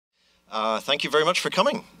Thank you very much for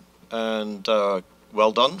coming, and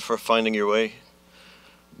well done for finding your way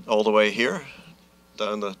all the way here,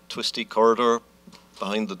 down the twisty corridor,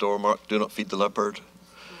 behind the door marked "Do not feed the leopard."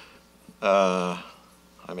 I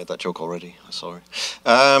made that joke already, sorry.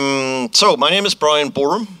 So, my name is Bryan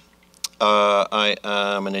Boreham. I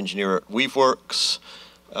am an engineer at Weaveworks,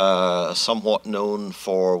 somewhat known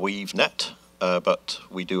for WeaveNet, but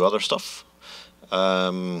we do other stuff.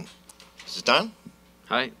 This is Dan.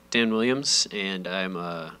 Hi, Dan Williams, and I'm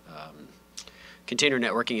a container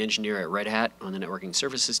networking engineer at Red Hat on the networking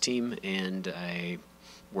services team, and I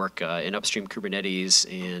work in upstream Kubernetes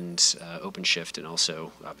and OpenShift, and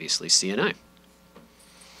also, obviously, CNI.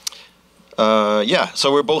 Yeah,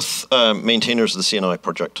 so we're both maintainers of the CNI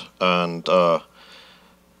project, and so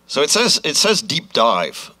it says deep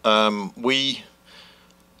dive.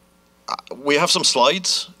 We have some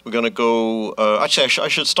slides. We're going to go. Actually, I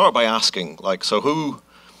should start by asking, like, so who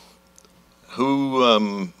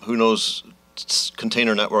knows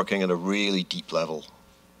container networking at a really deep level?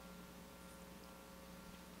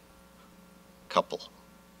 Couple.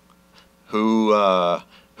 Who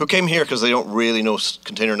came here because they don't really know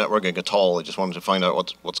container networking at all? They just wanted to find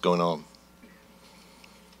out what's going on.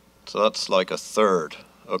 So that's like a third.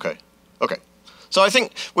 Okay. Okay. So I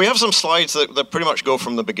think we have some slides that pretty much go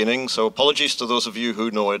from the beginning. So apologies to those of you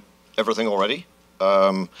who know everything already. We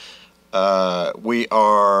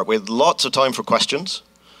have lots of time for questions.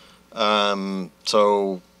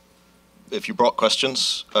 So if you brought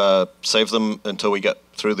questions, save them until we get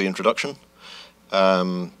through the introduction.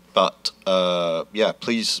 But yeah,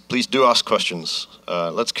 please do ask questions.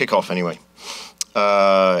 Let's kick off anyway.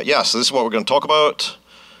 Yeah, so this is what we're going to talk about.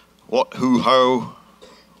 What, who, how,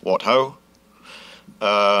 what, how.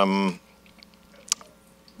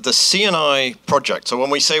 The CNI project. So when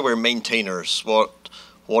we say we're maintainers, what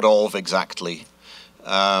of exactly?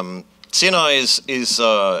 CNI is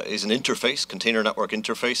an interface, container network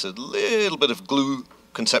interface, a little bit of glue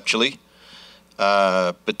conceptually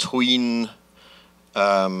between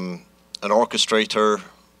an orchestrator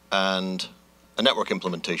and a network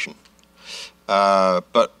implementation.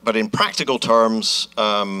 But in practical terms,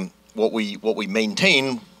 what we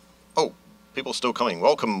maintain. Oh, people still coming.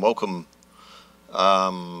 Welcome.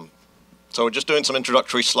 So we're just doing some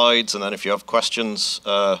introductory slides, and then if you have questions,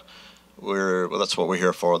 well, that's what we're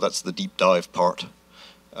here for. That's the deep dive part.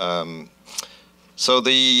 So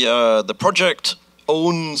the project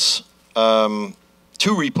owns 2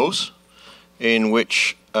 repos in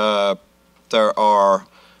which there are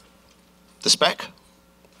the spec,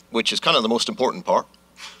 which is kind of the most important part.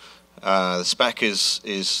 The spec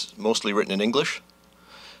is mostly written in English.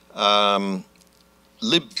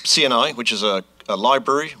 libCNI, which is a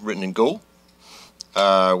library written in Go,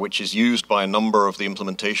 which is used by a number of the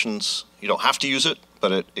implementations. You don't have to use it,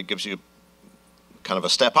 but it gives you kind of a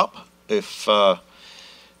step up if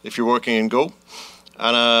you're working in Go.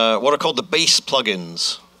 And what are called the base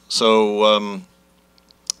plugins. So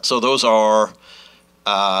those are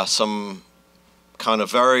some kind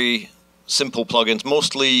of very simple plugins,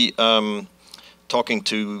 mostly talking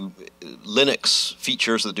to Linux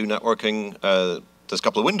features that do networking. There's a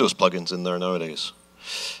couple of Windows plugins in there nowadays.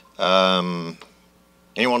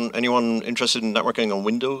 Anyone interested in networking on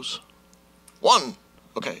Windows? 1,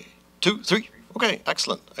 okay. 2, 3, okay.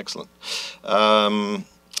 Excellent.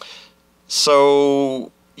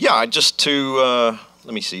 So yeah, just to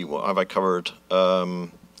let me see, what have I covered?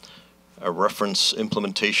 A reference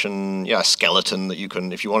implementation, yeah, a skeleton that you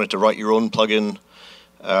can, if you wanted to write your own plugin,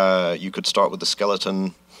 you could start with the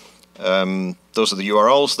skeleton. Those are the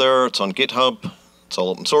URLs there. It's on GitHub. It's all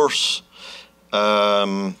open source.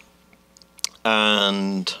 And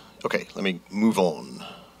okay, let me move on.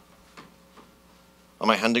 Am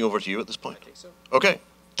I handing over to you at this point? I think so. Okay,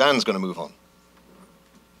 Dan's going to move on.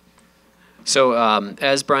 So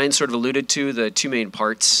as Brian sort of alluded to, the 2 main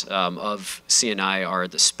parts of CNI are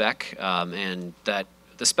the spec, and that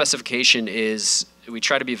the specification is, we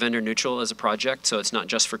try to be vendor neutral as a project, so it's not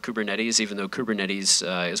just for Kubernetes, even though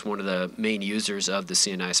Kubernetes is one of the main users of the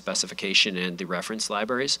CNI specification and the reference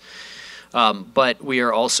libraries. But we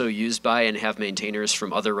are also used by and have maintainers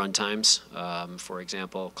from other runtimes, for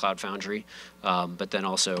example, CloudFoundry, but then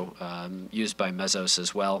also used by Mesos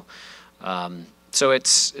as well. So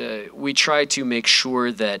it's we try to make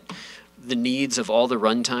sure that the needs of all the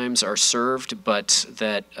runtimes are served, but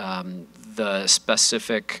that the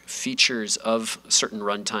specific features of certain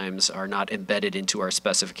runtimes are not embedded into our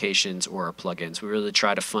specifications or our plugins. We really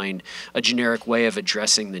try to find a generic way of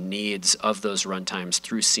addressing the needs of those runtimes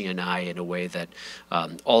through CNI in a way that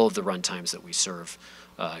all of the runtimes that we serve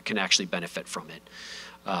can actually benefit from it.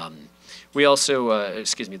 We also,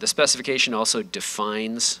 the specification also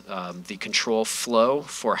defines the control flow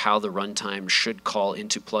for how the runtime should call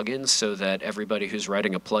into plugins so that everybody who's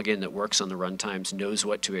writing a plugin that works on the runtimes knows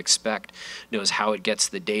what to expect, knows how it gets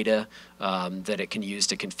the data that it can use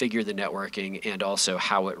to configure the networking, and also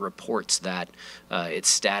how it reports that its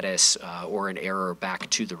status or an error back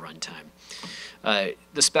to the runtime.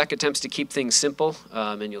 The spec attempts to keep things simple,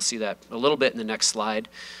 and you'll see that a little bit in the next slide.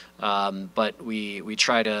 But we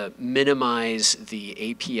try to minimize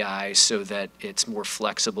the API so that it's more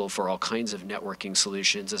flexible for all kinds of networking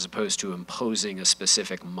solutions as opposed to imposing a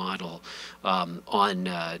specific model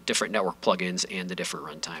on different network plugins and the different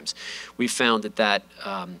runtimes. We found that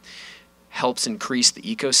helps increase the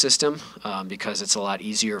ecosystem because it's a lot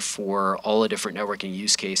easier for all the different networking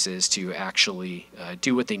use cases to actually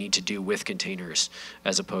do what they need to do with containers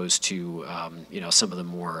as opposed to some of the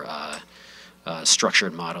more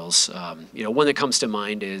structured models. One that comes to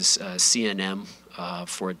mind is CNM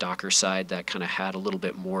for a Docker side that kind of had a little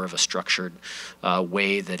bit more of a structured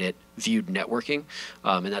way that it viewed networking,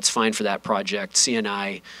 and that's fine for that project.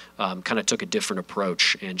 CNI kind of took a different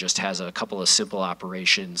approach and just has a couple of simple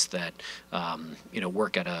operations that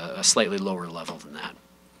work at a slightly lower level than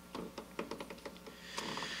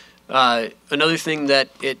that. Another thing that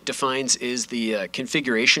it defines is the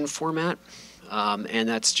configuration format. And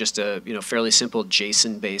that's just a fairly simple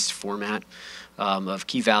JSON-based format of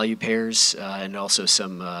key value pairs and also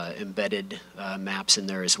some embedded maps in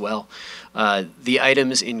there as well. The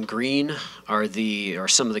items in green are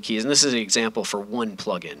some of the keys, and this is an example for one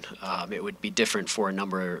plugin. It would be different for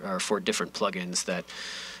for different plugins that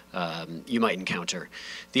you might encounter.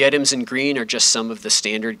 The items in green are just some of the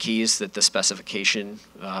standard keys that the specification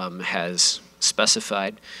has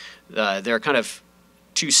specified. They're kind of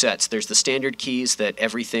two sets. There's the standard keys that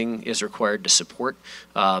everything is required to support,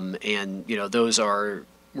 and those are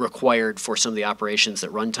required for some of the operations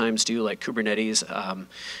that runtimes do, like Kubernetes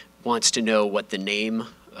wants to know what the name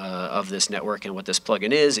of this network and what this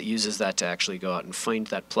plugin is. It uses that to actually go out and find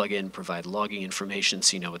that plugin, provide logging information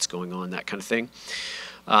so you know what's going on, that kind of thing.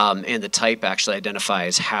 And the type actually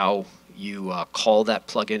identifies how you call that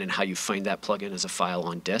plugin and how you find that plugin as a file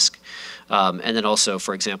on disk. And then also,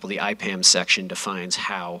 for example, the IPAM section defines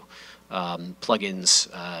how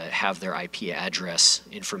plugins have their IP address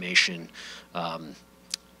information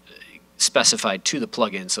specified to the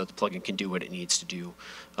plugin so that the plugin can do what it needs to do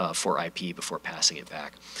for IP before passing it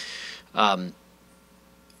back.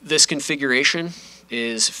 This configuration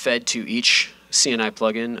is fed to each CNI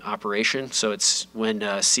plugin operation. So it's when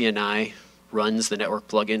CNI runs the network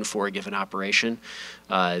plugin for a given operation,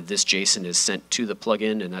 this JSON is sent to the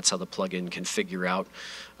plugin, and that's how the plugin can figure out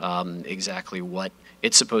exactly what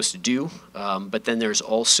it's supposed to do. But then there's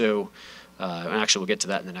also, and actually we'll get to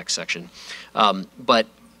that in the next section, but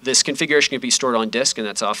this configuration can be stored on disk, and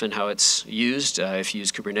that's often how it's used. If you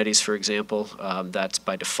use Kubernetes, for example, that's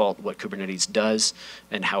by default what Kubernetes does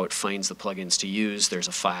and how it finds the plugins to use. There's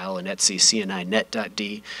a file in etc CNI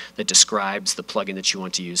net.d that describes the plugin that you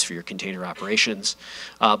want to use for your container operations.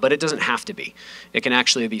 But it doesn't have to be. It can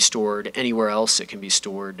actually be stored anywhere else. It can be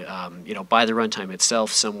stored by the runtime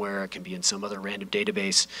itself somewhere. It can be in some other random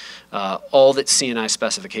database. All that CNI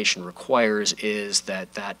specification requires is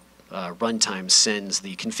that runtime sends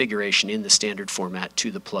the configuration in the standard format to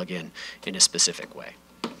the plugin in a specific way.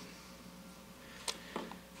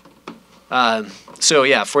 So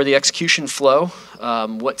yeah, for the execution flow,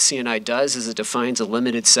 what CNI does is it defines a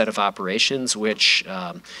limited set of operations, which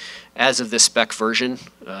as of this spec version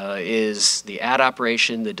is the add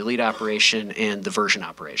operation, the delete operation, and the version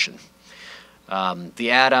operation. The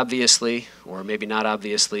add, obviously, or maybe not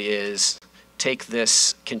obviously, is take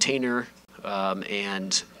this container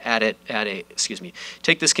and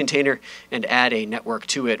take this container and add a network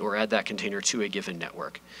to it, or add that container to a given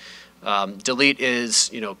network. Delete is,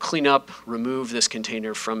 clean up, remove this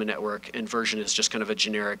container from a network, and version is just kind of a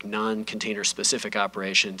generic non-container specific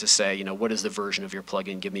operation to say, what is the version of your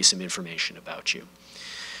plugin? Give me some information about you.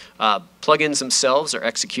 Plugins themselves are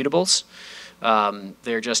executables.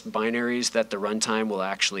 They're just binaries that the runtime will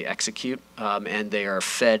actually execute, and they are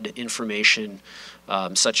fed information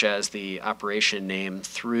such as the operation name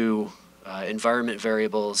through environment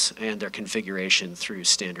variables and their configuration through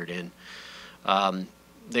standard in.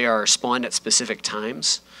 They are spawned at specific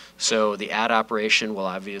times, so the add operation will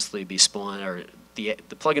obviously be spawned, or the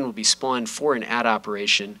plugin will be spawned for an add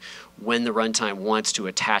operation when the runtime wants to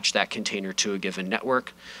attach that container to a given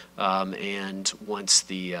network, and once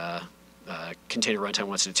the container runtime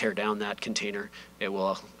wants to tear down that container, it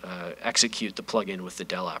will execute the plugin with the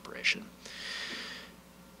del operation.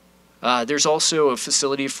 There's also a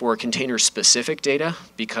facility for container-specific data,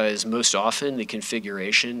 because most often the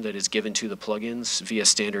configuration that is given to the plugins via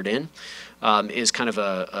standard in is kind of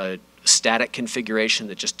a static configuration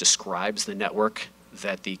that just describes the network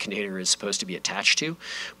that the container is supposed to be attached to.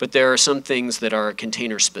 But there are some things that are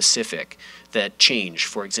container-specific that change.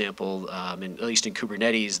 For example, at least in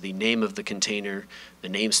Kubernetes, the name of the container, the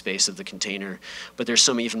namespace of the container, but there's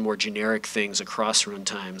some even more generic things across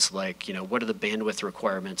runtimes, like, what are the bandwidth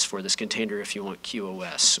requirements for this container if you want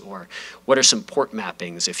QoS, or what are some port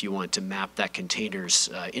mappings if you want to map that container's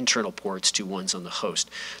internal ports to ones on the host.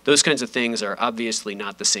 Those kinds of things are obviously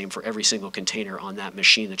not the same for every single container on that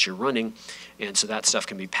machine that you're running, and so that stuff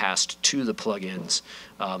can be passed to the plugins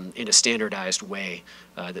in a standardized way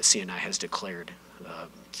that CNI has declared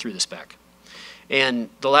through the spec. And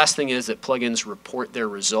the last thing is that plugins report their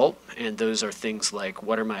result, and those are things like,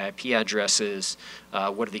 what are my IP addresses,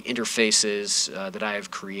 what are the interfaces that I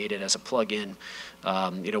have created as a plugin,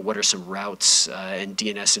 what are some routes and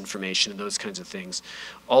DNS information and those kinds of things.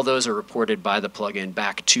 All those are reported by the plugin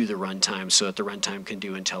back to the runtime so that the runtime can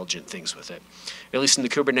do intelligent things with it. At least in the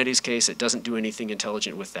Kubernetes case, it doesn't do anything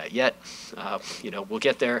intelligent with that yet. We'll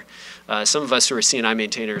get there. Some of us who are CNI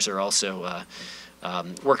maintainers are also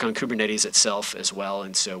work on Kubernetes itself as well,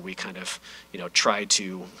 and so we kind of try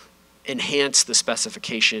to enhance the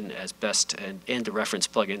specification as best and the reference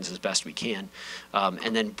plugins as best we can,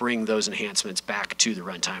 and then bring those enhancements back to the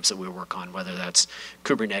runtimes that we work on, whether that's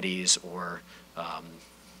Kubernetes or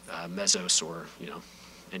Mesos or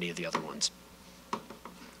any of the other ones.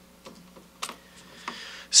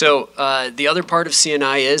 So the other part of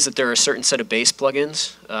CNI is that there are a certain set of base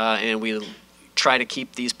plugins, and we try to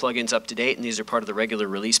keep these plugins up to date, and these are part of the regular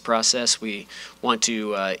release process. We want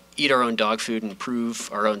to eat our own dog food and prove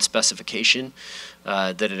our own specification,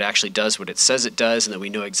 that it actually does what it says it does, and that we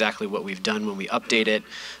know exactly what we've done when we update it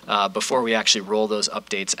before we actually roll those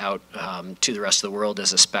updates out to the rest of the world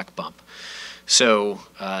as a spec bump. So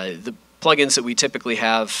the plugins that we typically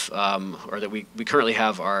have, or that we currently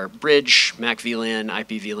have, are Bridge, Mac VLAN,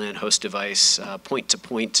 IP VLAN, host device,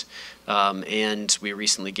 point-to-point, and we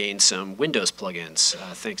recently gained some Windows plugins,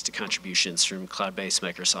 thanks to contributions from Cloudbase,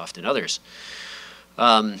 Microsoft, and others.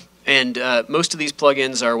 Most of these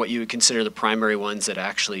plugins are what you would consider the primary ones that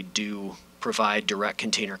actually do provide direct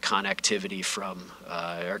container connectivity from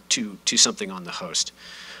or to something on the host.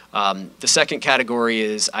 The second category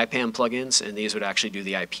is IPAM plugins, and these would actually do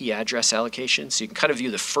the IP address allocation. So you can kind of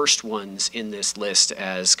view the first ones in this list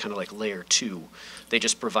as kind of like layer 2. They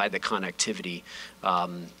just provide the connectivity,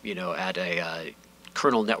 at a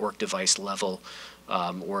kernel network device level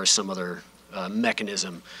or some other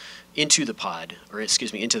mechanism into the pod, or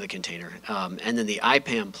excuse me, into the container. And then the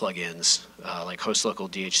IPAM plugins, like host local,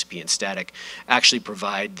 DHCP, and static, actually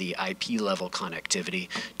provide the IP level connectivity,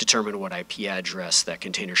 determine what IP address that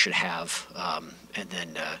container should have, and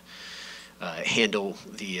then handle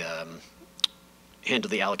the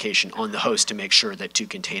allocation on the host to make sure that two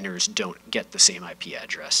containers don't get the same IP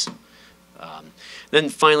address. Then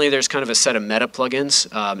finally, there's kind of a set of meta plugins,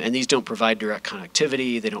 and these don't provide direct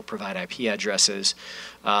connectivity, they don't provide IP addresses,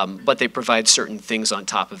 but they provide certain things on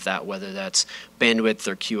top of that, whether that's bandwidth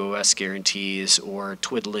or QoS guarantees, or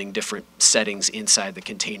twiddling different settings inside the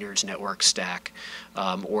container's network stack,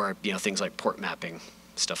 or things like port mapping,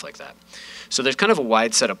 stuff like that. So there's kind of a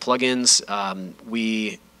wide set of plugins.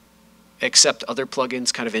 We accept other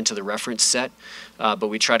plugins kind of into the reference set, but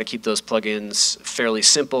we try to keep those plugins fairly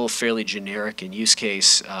simple, fairly generic in use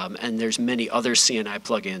case, and there's many other CNI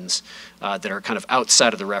plugins that are kind of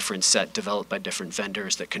outside of the reference set, developed by different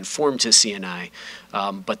vendors that conform to CNI,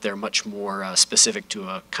 but they're much more specific to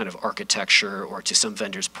a kind of architecture or to some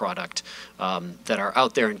vendor's product that are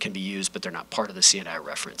out there and can be used, but they're not part of the CNI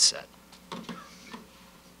reference set.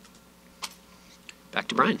 Back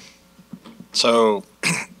to Bryan. So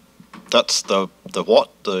that's the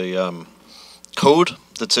code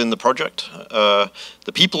that's in the project,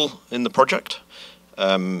 the people in the project,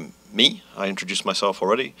 me, I introduced myself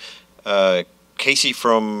already, Casey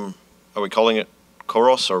from, are we calling it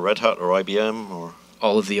Koros or Red Hat or IBM or?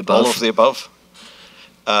 All of the above. All of the above.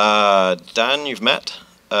 Dan, you've met.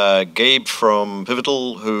 Gabe from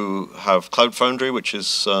Pivotal, who have CloudFoundry, which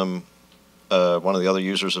is one of the other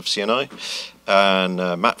users of CNI,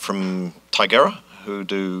 and Matt from Tigera, who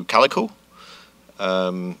do Calico.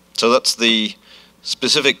 So that's the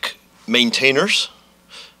specific maintainers.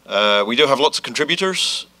 We do have lots of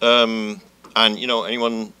contributors, and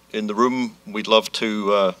anyone in the room, we'd love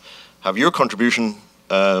to have your contribution.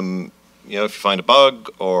 If you find a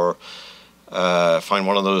bug or find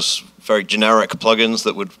one of those very generic plugins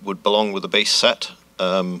that would belong with the base set,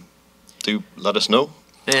 do let us know.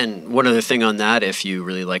 And one other thing on that, if you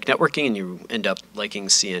really like networking and you end up liking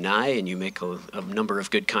CNI and you make a number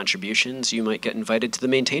of good contributions, you might get invited to the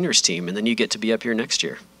maintainers team, and then you get to be up here next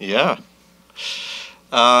year. Yeah.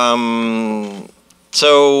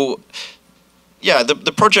 So, yeah,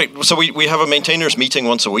 the project, so we have a maintainers meeting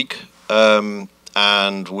once a week,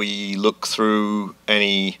 and we look through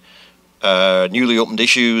any newly opened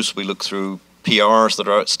issues, we look through PRs that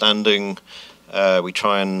are outstanding, we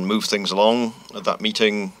try and move things along at that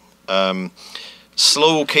meeting.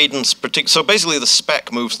 Slow cadence, so basically the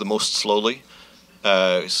spec moves the most slowly,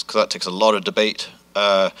 because that takes a lot of debate.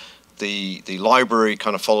 The library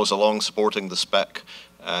kind of follows along supporting the spec,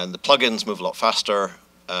 and the plugins move a lot faster.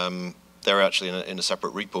 They're actually in a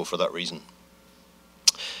separate repo for that reason.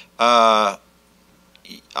 Where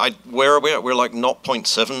are we at? We're like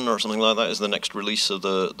 0.7 or something like that is the next release of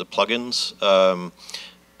the plugins.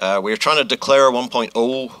 We're trying to declare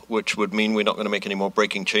 1.0, which would mean we're not going to make any more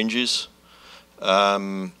breaking changes.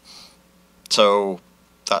 So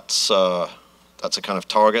that's a kind of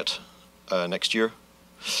target next year.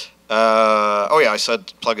 Oh yeah, I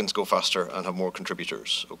said plugins go faster and have more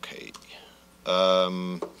contributors. Okay.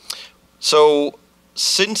 So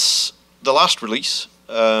since the last release,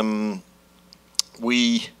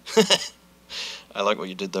 we I like what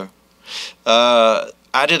you did there.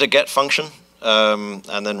 Added a get function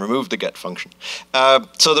and then removed the get function.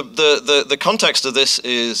 So the context of this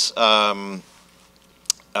is how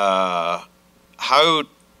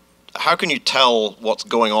can you tell what's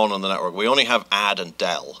going on the network? We only have add and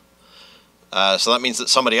del. So that means that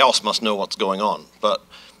somebody else must know what's going on. But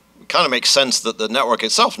it kind of makes sense that the network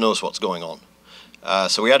itself knows what's going on.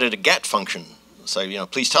 So we added a get function. So,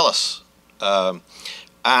 please tell us.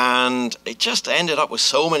 And it just ended up with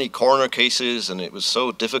so many corner cases, and it was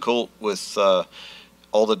so difficult with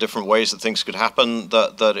all the different ways that things could happen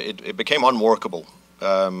that it became unworkable.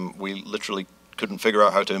 We literally couldn't figure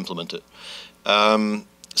out how to implement it.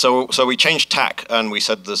 So we changed tack, and we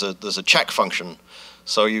said there's a check function.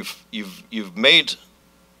 So you've made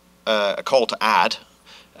a call to add,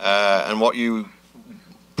 and what you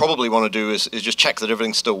probably want to do is just check that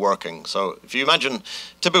everything's still working. So if you imagine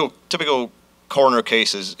typical corner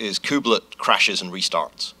case is kubelet crashes and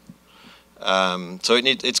restarts. So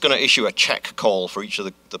it's going to issue a check call for each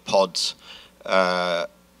of the pods,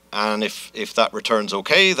 and if that returns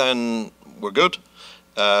okay, then we're good.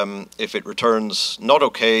 If it returns not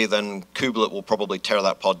okay, then kubelet will probably tear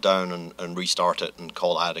that pod down and restart it and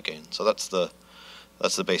call add again. So that's the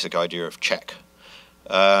basic idea of check.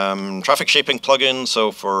 Traffic shaping plugin,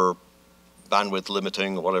 so for bandwidth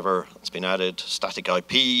limiting or whatever, it's been added. Static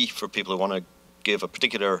IP for people who want to give a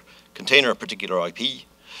particular container a particular IP.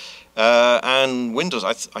 And Windows,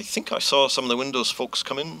 I think I saw some of the Windows folks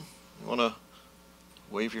come in. You want to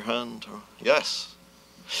wave your hand? Or? Yes.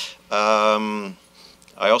 I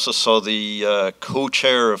also saw the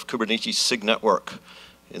co-chair of Kubernetes SIG network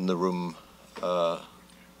in the room.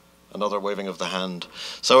 Another waving of the hand.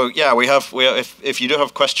 So yeah, we have if you do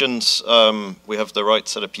have questions, we have the right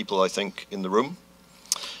set of people, I think, in the room.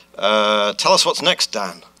 Tell us what's next,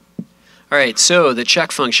 Dan. All right, so the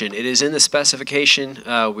check function, it is in the specification.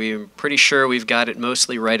 We're pretty sure we've got it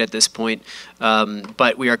mostly right at this point,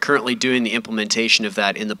 but we are currently doing the implementation of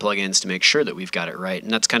that in the plugins to make sure that we've got it right.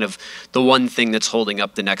 And that's kind of the one thing that's holding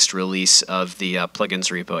up the next release of the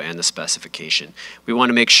plugins repo and the specification. We want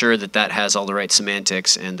to make sure that that has all the right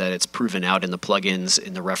semantics and that it's proven out in the plugins,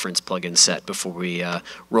 in the reference plugin set before we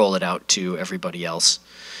roll it out to everybody else.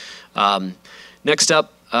 Next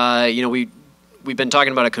up, we've been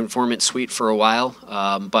talking about a conformance suite for a while,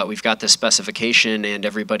 but we've got the specification and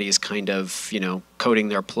everybody's kind of, coding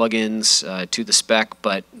their plugins to the spec,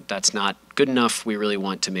 but that's not good enough. We really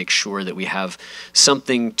want to make sure that we have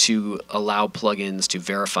something to allow plugins to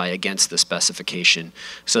verify against the specification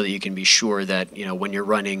so that you can be sure that, when you're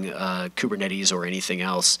running Kubernetes or anything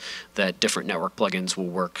else, that different network plugins will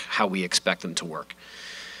work how we expect them to work.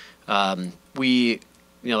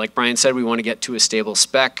 Like Bryan said, we want to get to a stable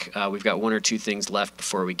spec. We've got one or two things left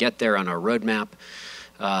before we get there on our roadmap,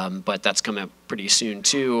 but that's coming up pretty soon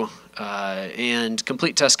too. And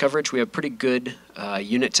complete test coverage, we have pretty good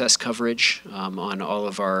unit test coverage on all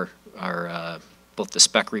of our both the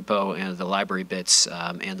spec repo and the library bits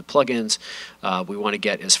and the plugins. We want to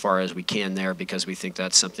get as far as we can there because we think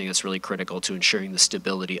that's something that's really critical to ensuring the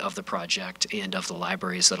stability of the project and of the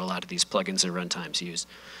libraries that a lot of these plugins and runtimes use.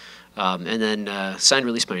 And then signed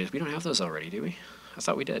release binders. We don't have those already, do we? I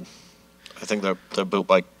thought we did. I think they're built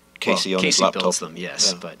by Casey on his laptop. Casey builds them,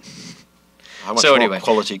 yes. Yeah. But how much more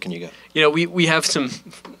quality can you get? We have some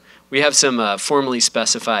formally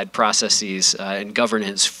specified processes and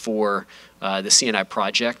governance for the CNI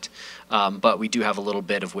project, but we do have a little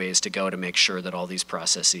bit of ways to go to make sure that all these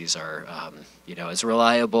processes are, as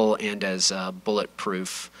reliable and as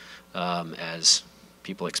bulletproof as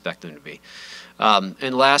people expect them to be.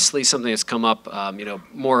 And lastly, something that's come up,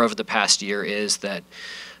 more over the past year is that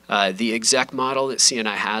the exec model that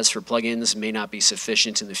CNI has for plugins may not be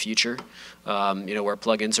sufficient in the future. Where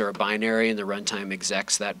plugins are a binary and the runtime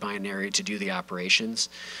execs that binary to do the operations.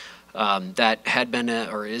 That had been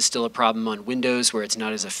or is still a problem on Windows, where it's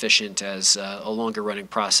not as efficient as a longer running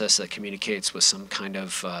process that communicates with some kind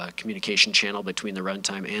of communication channel between the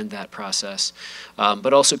runtime and that process.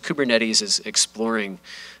 But also Kubernetes is exploring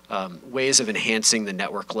ways of enhancing the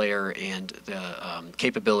network layer and the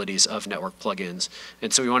capabilities of network plugins.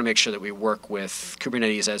 And so we want to make sure that we work with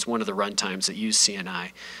Kubernetes as one of the runtimes that use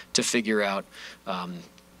CNI to figure out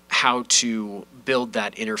how to build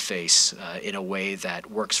that interface in a way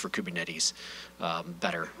that works for Kubernetes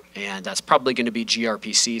better. And that's probably going to be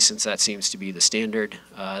gRPC, since that seems to be the standard.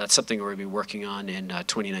 That's something we're going to be working on in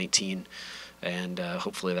 2019, and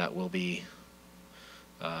hopefully that will be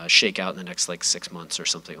shake out in the next 6 months or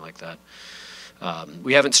something like that.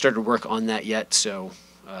 We haven't started work on that yet, so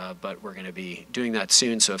but we're going to be doing that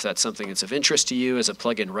soon. So if that's something that's of interest to you as a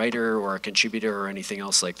plugin writer or a contributor or anything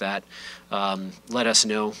else like that, let us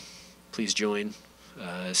know. Please join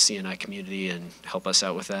CNI community and help us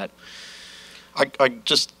out with that. I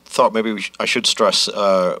just thought maybe I should stress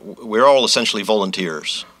we're all essentially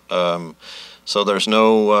volunteers. So there's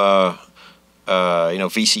no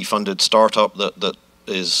VC-funded startup that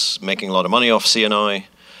is making a lot of money off CNI.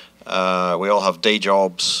 We all have day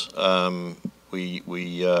jobs.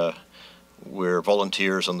 We're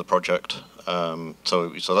volunteers on the project.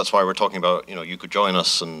 So that's why we're talking about, you could join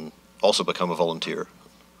us and also become a volunteer.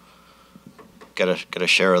 Get a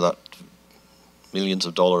share of that millions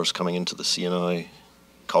of dollars coming into the CNI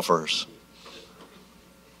coffers.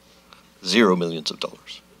 0 millions of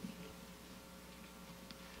dollars.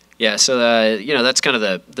 Yeah, so that's kind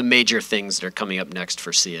of the major things that are coming up next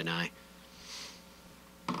for CNI.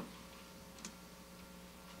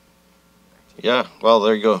 Yeah, well,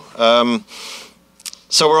 there you go.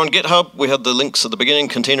 So we're on GitHub. We had the links at the beginning,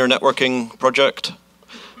 container networking project.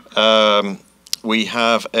 We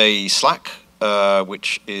have a Slack,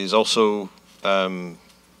 which is also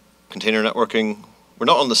container networking. We're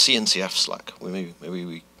not on the CNCF Slack. Maybe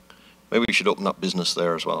we should open up business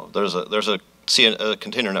there as well. There's a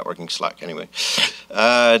container networking Slack anyway.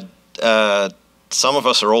 Some of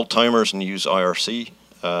us are old timers and use IRC.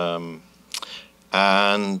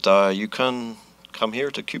 And you can come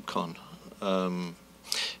here to KubeCon.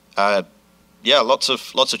 Yeah, lots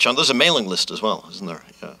of channels. There's a mailing list as well, isn't there?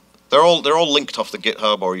 Yeah, they're all linked off the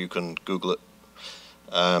GitHub, or you can Google it.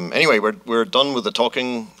 Anyway, we're done with the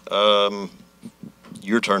talking.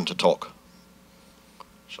 Your turn to talk.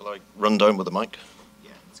 Shall I run down with the mic?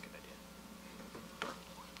 Yeah, that's a good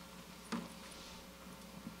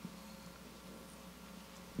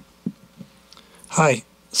idea. Hi.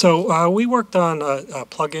 So we worked on a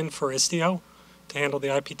plugin for Istio to handle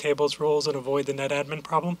the IP tables rules and avoid the netadmin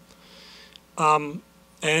problem. And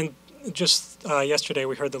just yesterday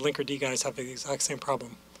we heard the Linkerd guys have the exact same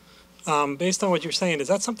problem. Based on what you're saying, is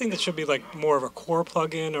that something that should be more of a core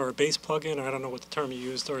plugin or a base plugin, or I don't know what the term you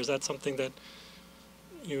used, or is that something that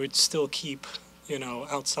you would still keep,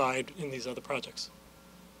 outside in these other projects?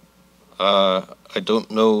 I don't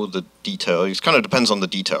know the details. It kind of depends on the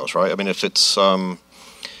details, right? I mean, if it's so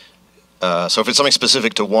if it's something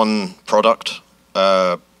specific to one product,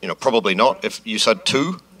 probably not. If you said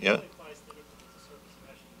two, yeah.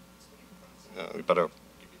 We better.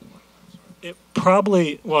 It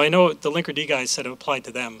probably, well, I know the Linkerd guys said it applied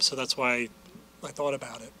to them, so that's why I thought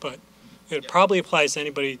about it. But it probably applies to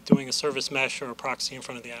anybody doing a service mesh or a proxy in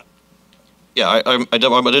front of the app. Yeah, I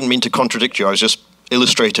didn't mean to contradict you. I was just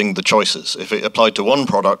illustrating the choices. If it applied to one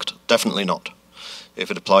product, definitely not. If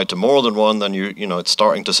it applied to more than one, then it's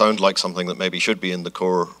starting to sound like something that maybe should be in the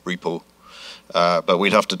core repo. But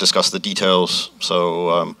we'd have to discuss the details.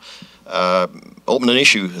 So open an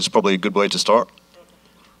issue is probably a good way to start.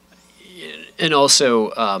 And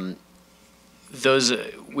also,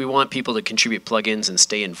 we want people to contribute plugins and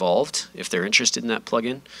stay involved if they're interested in that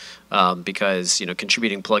plugin, because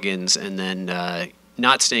contributing plugins and then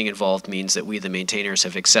not staying involved means that we, the maintainers,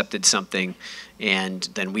 have accepted something, and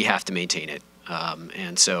then we have to maintain it.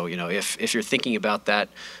 And so, if you're thinking about that,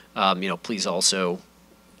 please also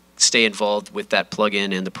stay involved with that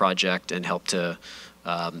plugin and the project and help to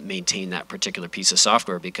maintain that particular piece of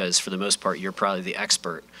software, because for the most part, you're probably the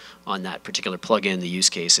expert on that particular plugin, the use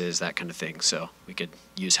cases, that kind of thing. So we could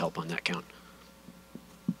use help on that count.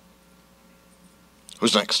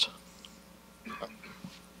 Who's next?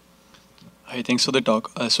 Hi, thanks for the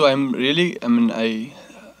talk. So I'm really,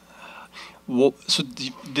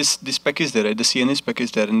 this spec is there, right? The CNI spec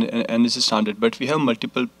is there, and it's a standard, but we have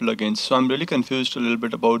multiple plugins. So I'm really confused a little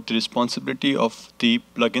bit about the responsibility of the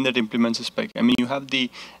plugin that implements the spec. I mean, you have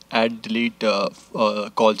the add, delete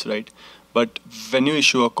calls, right? But when you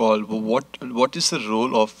issue a call, what is the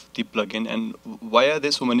role of the plugin, and why are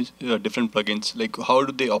there so many different plugins? Like, how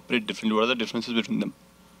do they operate differently? What are the differences between them?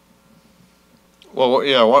 Well,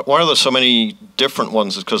 yeah, why are there so many different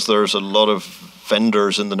ones? It's because there's a lot of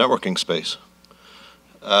vendors in the networking space.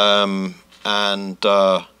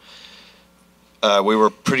 We were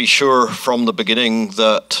pretty sure from the beginning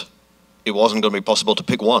that it wasn't going to be possible to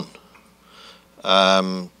pick one.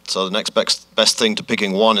 So the next best thing to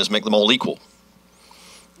picking one is make them all equal.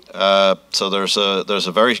 So there's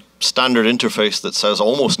a very standard interface that says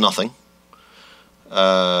almost nothing.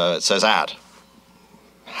 It says add.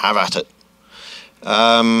 Have at it.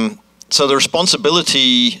 So the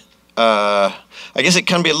responsibility, I guess it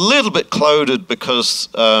can be a little bit clouded because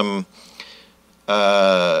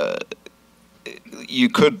you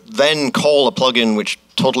could then call a plugin which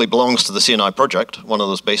totally belongs to the CNI project, one of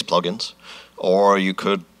those base plugins, or you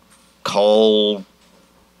could call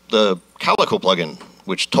the Calico plugin,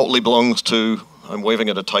 which totally belongs to, I'm waving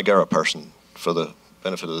at a Tigera person for the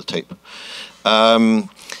benefit of the tape.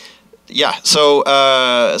 Yeah, so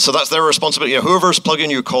that's their responsibility. You know, whoever's plugin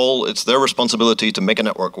you call, it's their responsibility to make a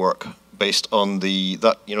network work based on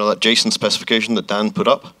that JSON specification that Dan put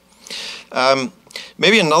up.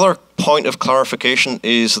 Maybe another point of clarification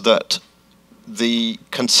is that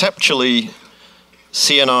conceptually,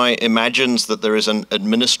 CNI imagines that there is an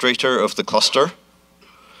administrator of the cluster,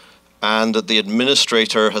 and that the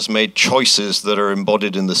administrator has made choices that are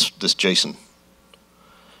embodied in this JSON.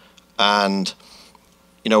 And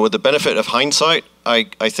with the benefit of hindsight, I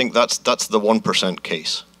think that's the 1%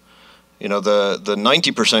 case. The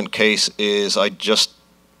 90% case is I just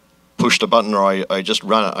pushed a button, or I just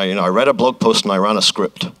ran. I read a blog post and I ran a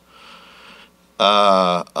script.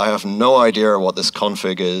 I have no idea what this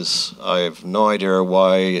config is. I have no idea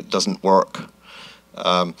why it doesn't work.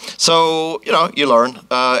 So you learn.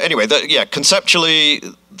 Anyway, conceptually,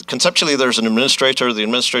 there's an administrator. The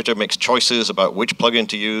administrator makes choices about which plugin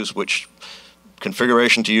to use, which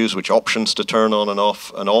configuration to use, which options to turn on and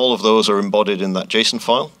off, and all of those are embodied in that JSON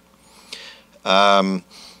file.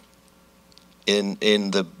 In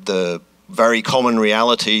the very common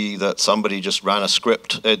reality that somebody just ran a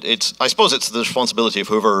script, I suppose it's the responsibility of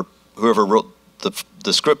whoever wrote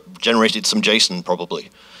the script generated some JSON probably,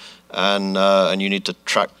 and you need to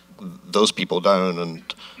track those people down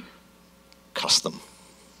and cuss them.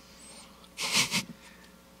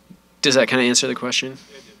 Does that kind of answer the question?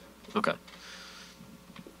 Okay.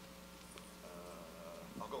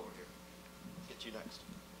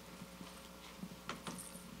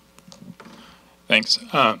 Thanks.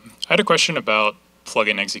 I had a question about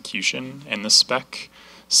plugin execution in the spec.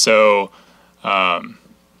 So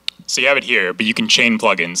you have it here, but you can chain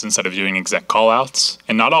plugins instead of doing exec callouts,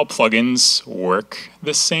 and not all plugins work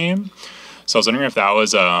the same. So I was wondering if that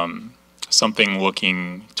was something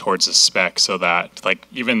looking towards the spec, so that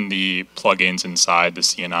even the plugins inside the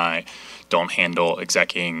CNI don't handle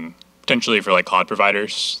execing potentially for cloud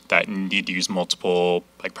providers that need to use multiple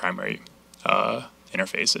primary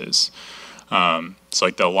interfaces. So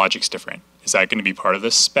the logic's different. Is that going to be part of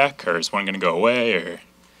this spec, or is one going to go away? Or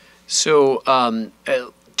so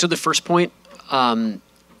to the first point,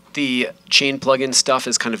 the chain plugin stuff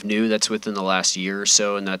is kind of new. That's within the last year or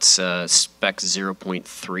so, and that's spec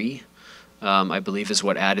 0.3. I believe is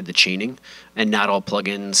what added the chaining, and not all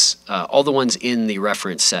plugins, all the ones in the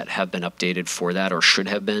reference set have been updated for that, or should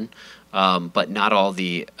have been, but not all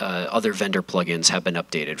the other vendor plugins have been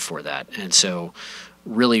updated for that, and so.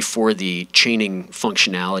 Really, for the chaining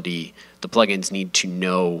functionality, the plugins need to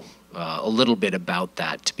know a little bit about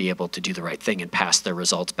that to be able to do the right thing and pass their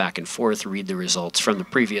results back and forth, read the results from the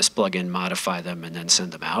previous plugin, modify them, and then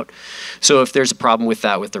send them out. So if there's a problem with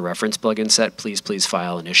that with the reference plugin set, please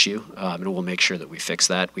file an issue, and we'll make sure that we fix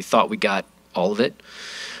that. We thought we got all of it.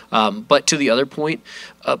 But to the other point,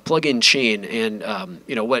 plugin chain, and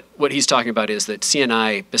what he's talking about is that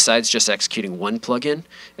CNI, besides just executing one plugin,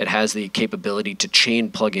 it has the capability to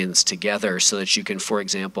chain plugins together so that you can, for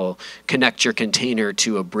example, connect your container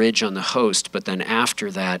to a bridge on the host, but then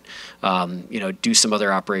after that, do some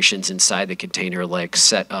other operations inside the container, like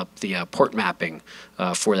set up the port mapping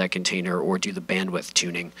for that container, or do the bandwidth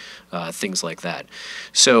tuning, things like that.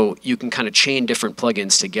 So you can kind of chain different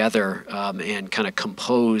plugins together and kind of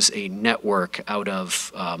compose a network out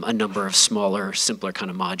of a number of smaller, simpler kind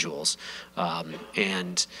of modules.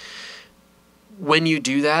 And when you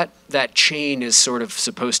do that, that chain is sort of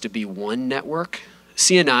supposed to be one network.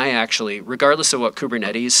 CNI actually, regardless of what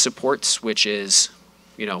Kubernetes supports, which is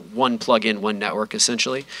one plugin, one network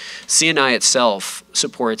essentially, CNI itself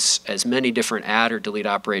supports as many different add or delete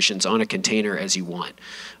operations on a container as you want.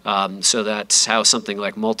 So that's how something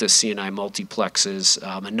like Multis CNI multiplexes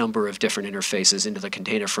a number of different interfaces into the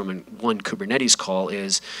container from one Kubernetes call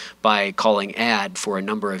is by calling add for a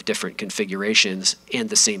number of different configurations and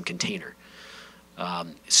the same container.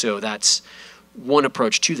 So that's one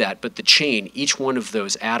approach to that, but the chain, each one of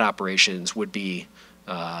those add operations would be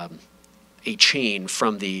a chain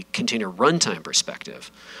from the container runtime perspective.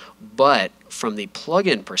 But from the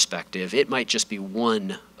plugin perspective, it might just be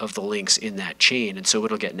one of the links in that chain. And so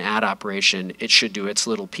it'll get an add operation. It should do its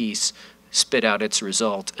little piece, spit out its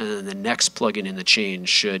result, and then the next plugin in the chain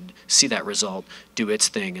should see that result, do its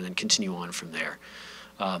thing, and then continue on from there.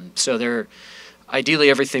 So ideally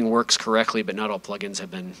everything works correctly, but not all plugins have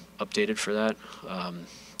been updated for that.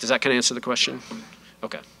 Does that kind of answer the question?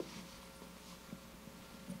 Okay.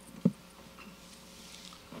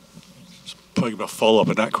 Probably a follow-up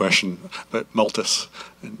on that question about Multis.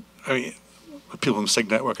 And, I mean, people from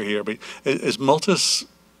SIG Network are here, but is Multis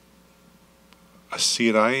a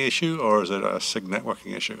CNI issue or is it a SIG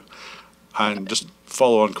networking issue? And just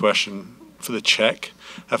follow-on question for the check.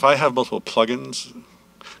 If I have multiple plugins,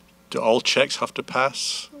 do all checks have to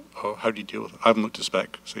pass? Or how do you deal with it? I haven't looked at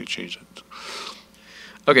spec, so you changed it.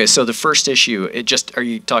 Okay, so the first issue, are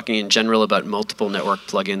you talking in general about multiple network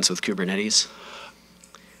plugins with Kubernetes?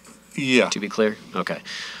 Yeah. To be clear? Okay.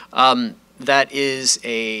 That is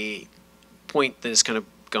a point that has kind of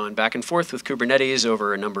gone back and forth with Kubernetes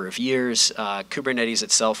over a number of years. Kubernetes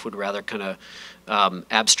itself would rather kind of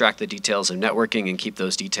abstract the details of networking and keep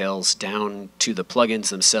those details down to the plugins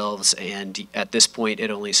themselves. And at this point, it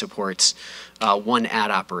only supports one add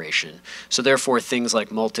operation. So therefore, things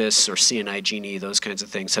like Multis or CNI Genie, those kinds of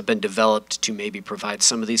things, have been developed to maybe provide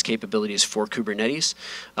some of these capabilities for Kubernetes,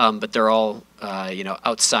 but they're all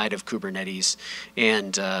outside of Kubernetes.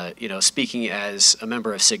 And speaking as a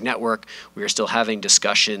member of SIG Network, we are still having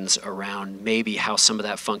discussions around maybe how some of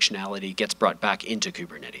that functionality gets brought back into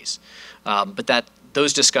Kubernetes. But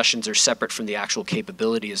those discussions are separate from the actual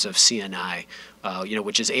capabilities of CNI,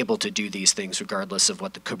 which is able to do these things regardless of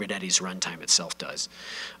what the Kubernetes runtime itself does.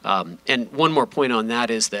 And one more point on that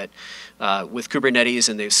is that with Kubernetes,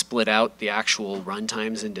 and they've split out the actual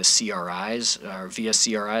runtimes into CRIs, or via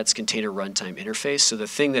CRI, it's Container Runtime Interface. So the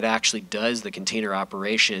thing that actually does the container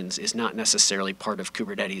operations is not necessarily part of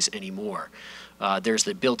Kubernetes anymore. There's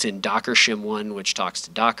the built-in Docker shim one, which talks to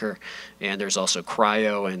Docker, and there's also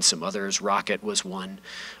Cryo and some others. Rocket was one.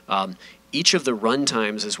 Each of the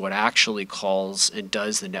runtimes is what actually calls and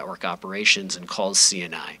does the network operations and calls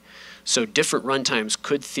CNI. So different runtimes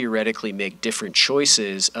could theoretically make different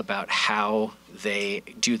choices about how they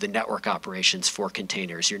do the network operations for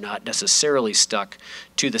containers. You're not necessarily stuck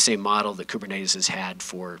to the same model that Kubernetes has had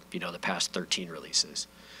for the past 13 releases.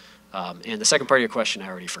 And the second part of your question I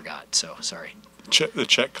already forgot, so sorry. The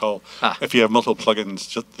check call. If you have multiple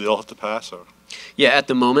plugins, they all have to pass, or? Yeah, at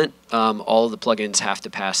the moment, all of the plugins have to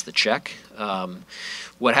pass the check.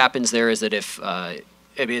 What happens there is that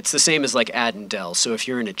it's the same as like add and del. So if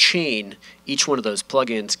you're in a chain, each one of those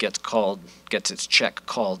plugins gets its check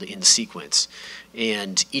called in sequence,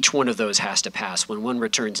 and each one of those has to pass. When one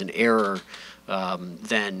returns an error,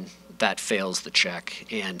 then that fails the check,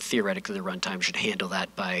 and theoretically the runtime should handle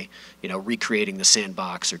that by recreating the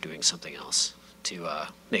sandbox or doing something else to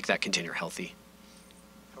make that container healthy.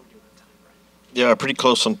 How are we doing on time, Bryan? Yeah, pretty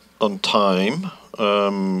close on time.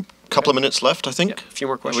 Couple of minutes left, I think. Yeah, a few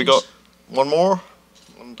more questions. We got one more.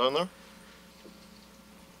 One down there.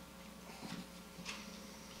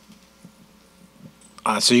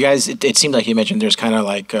 So you guys, it seemed like you mentioned there's kind of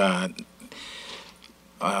like, I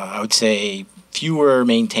would say, fewer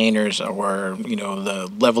maintainers, or the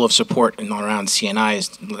level of support around CNI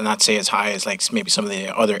is not say as high as like maybe some of the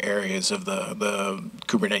other areas of the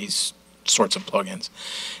Kubernetes sorts of plugins.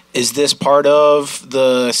 Is this part of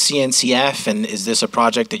the CNCF, and is this a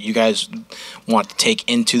project that you guys want to take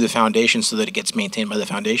into the foundation so that it gets maintained by the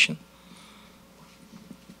foundation?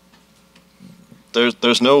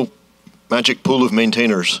 There's no magic pool of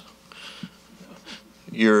maintainers.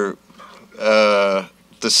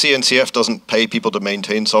 The CNCF doesn't pay people to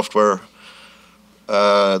maintain software.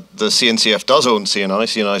 The CNCF does own CNI.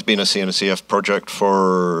 CNI has been a CNCF project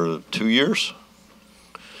for 2 years.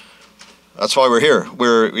 That's why we're here.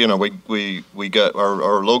 We get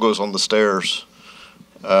our logos on the stairs.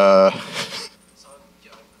 So, I'm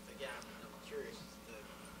curious.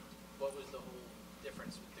 What was the whole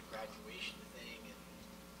difference with the graduation thing, and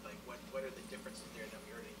like what are the different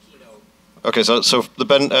Okay, so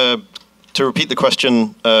Ben, to repeat the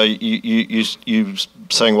question, you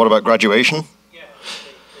saying what about graduation? Yeah, they're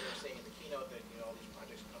saying in the keynote that all these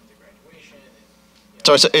projects come to graduation.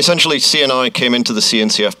 So essentially, CNI came into the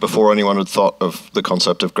CNCF before anyone had thought of the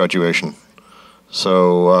concept of graduation.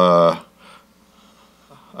 So I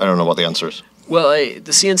don't know what the answer is. Well,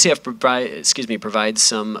 the CNCF provides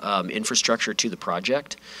some infrastructure to the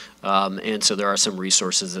project, and so there are some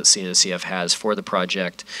resources that CNCF has for the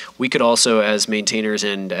project. We could also, as maintainers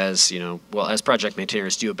and as as project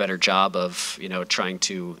maintainers, do a better job of trying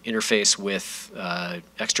to interface with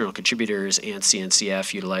external contributors and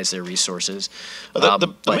CNCF, utilize their resources.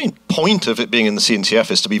 The main point of it being in the CNCF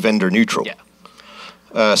is to be vendor neutral.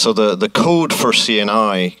 Yeah. So the code for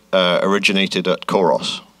CNI originated at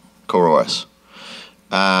CoreOS.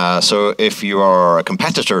 So if you are a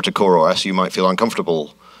competitor to CoreOS, you might feel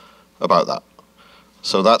uncomfortable about that.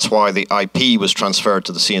 So that's why the IP was transferred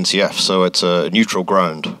to the CNCF, so it's a neutral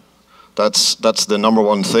ground. That's the number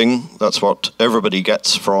one thing. That's what everybody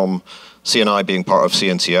gets from CNI being part of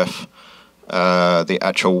CNCF. The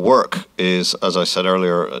actual work is, as I said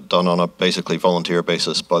earlier, done on a basically volunteer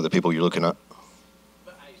basis by the people you're looking at.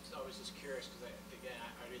 But I was just curious because, again, I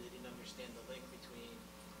really didn't understand the link between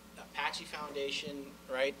the Apache Foundation,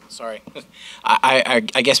 right? Sorry.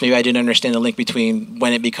 I guess maybe I didn't understand the link between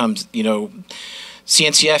when it becomes,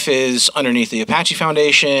 CNCF is underneath the Apache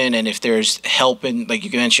Foundation, and if there's help in, like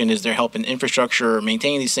you mentioned, is there help in infrastructure or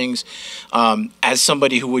maintaining these things? As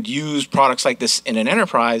somebody who would use products like this in an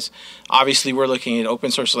enterprise, obviously we're looking at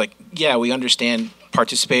open source like, yeah, we understand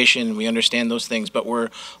participation, we understand those things, but we're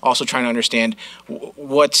also trying to understand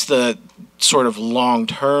what's the sort of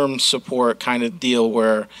long-term support kind of deal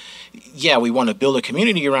where, yeah, we want to build a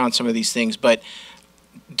community around some of these things, but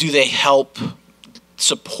do they help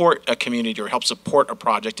support a community or help support a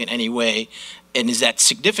project in any way? And is that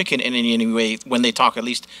significant in any way when they talk, at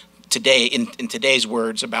least today, in today's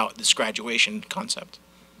words, about this graduation concept?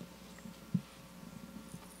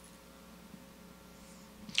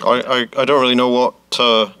 I don't really know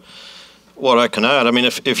what I can add. I mean,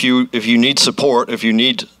 if you need support, if you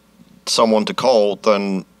need someone to call,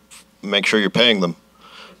 then make sure you're paying them.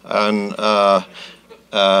 And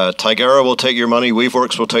Tigera will take your money,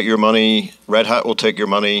 Weaveworks will take your money, Red Hat will take your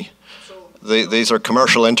money. These are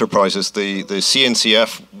commercial enterprises. The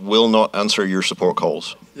CNCF will not answer your support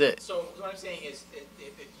calls. So what I'm saying is,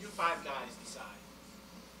 if you five guys decide,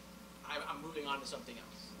 I'm moving on to something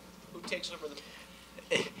else, who takes over the...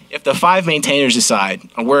 If the five maintainers decide,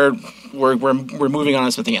 we're moving on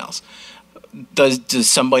to something else, does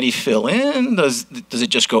somebody fill in? Does it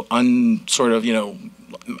just go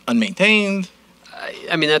unmaintained?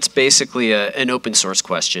 I mean, that's basically an open source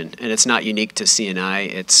question, and it's not unique to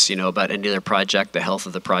CNI. It's about any other project, the health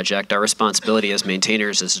of the project. Our responsibility as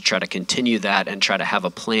maintainers is to try to continue that and try to have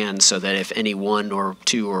a plan so that if any one or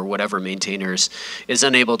two or whatever maintainers is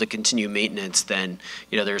unable to continue maintenance, then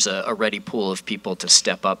there's a ready pool of people to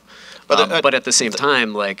step up. But at the same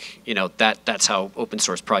time, that's how open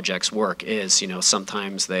source projects work. Is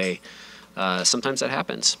sometimes that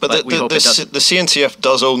happens, but we hope it doesn't. The CNCF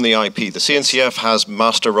does own the IP. The CNCF has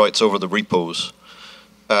master rights over the repos.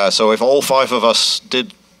 So if all five of us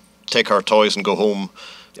did take our toys and go home,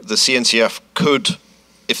 the CNCF could,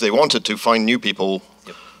 if they wanted to, find new people,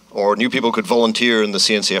 or new people could volunteer and the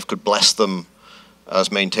CNCF could bless them as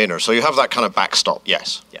maintainers. So you have that kind of backstop,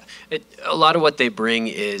 yes. Yeah. A lot of what they bring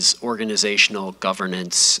is organizational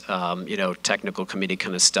governance, technical committee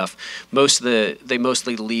kind of stuff. They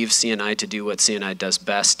mostly leave CNI to do what CNI does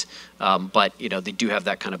best, but they do have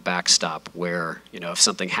that kind of backstop where if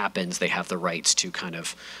something happens, they have the rights to kind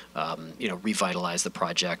of revitalize the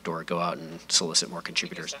project or go out and solicit more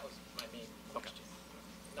contributors. That was my main question.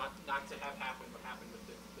 Not to have happen what happened with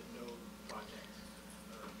the node project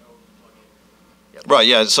or node plugin. Right,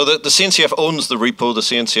 yeah. So the CNCF owns the repo. The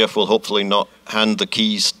CNCF will hopefully not hand the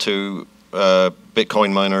keys to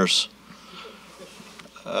Bitcoin miners.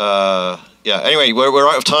 Anyway, we're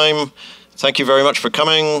out of time. Thank you very much for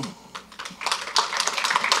coming.